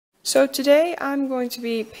So today I'm going to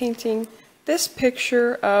be painting this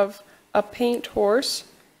picture of a paint horse.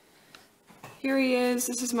 Here he is.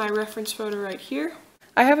 This is my reference photo right here.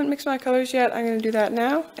 I haven't mixed my colors yet. I'm going to do that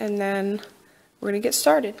now, and then we're going to get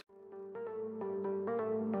started.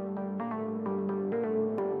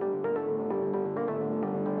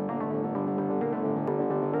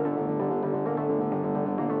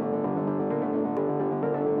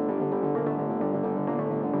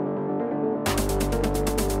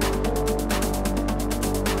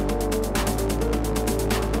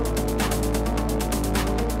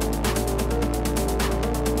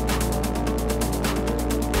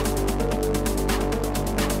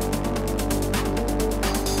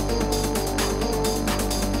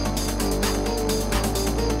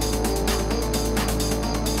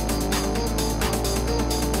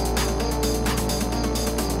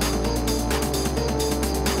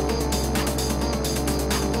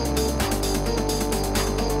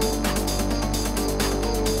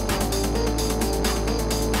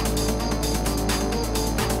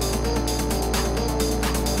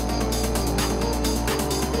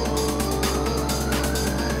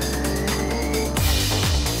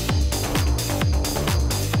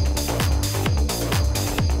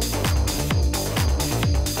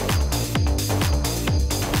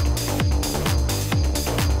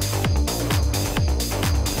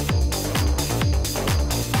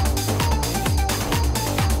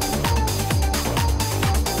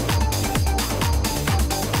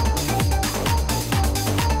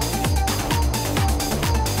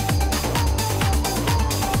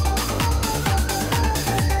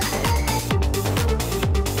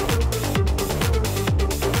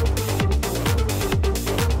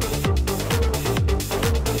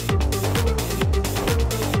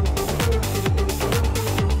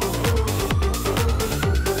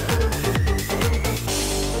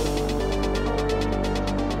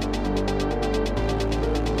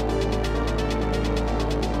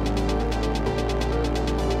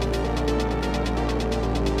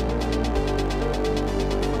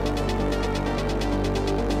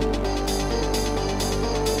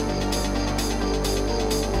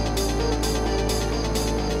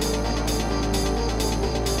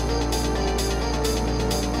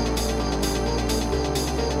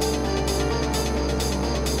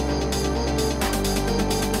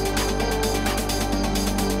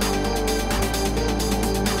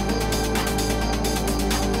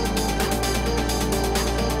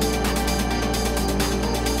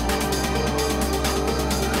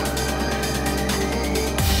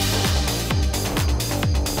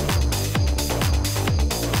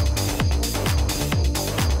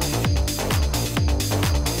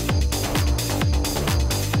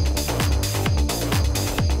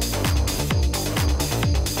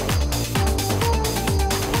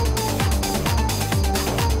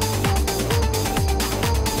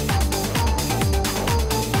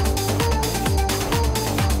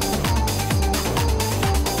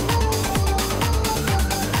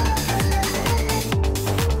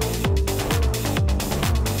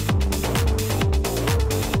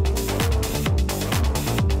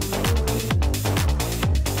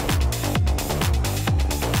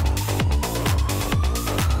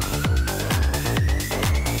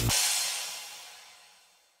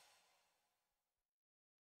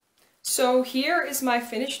 So here is my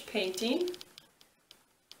finished painting.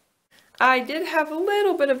 I did have a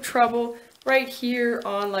little bit of trouble right here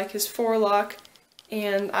on like his forelock,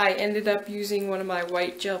 and I ended up using one of my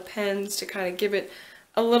white gel pens to kind of give it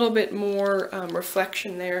a little bit more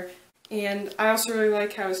reflection there. And I also really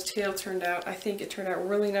like how his tail turned out. I think it turned out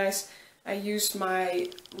really nice. I used my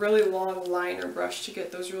really long liner brush to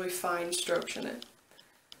get those really fine strokes in it.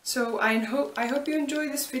 So I hope you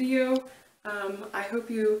enjoyed this video. I hope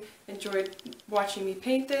you enjoyed watching me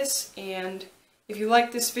paint this, and if you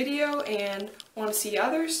like this video and want to see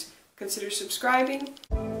others, consider subscribing.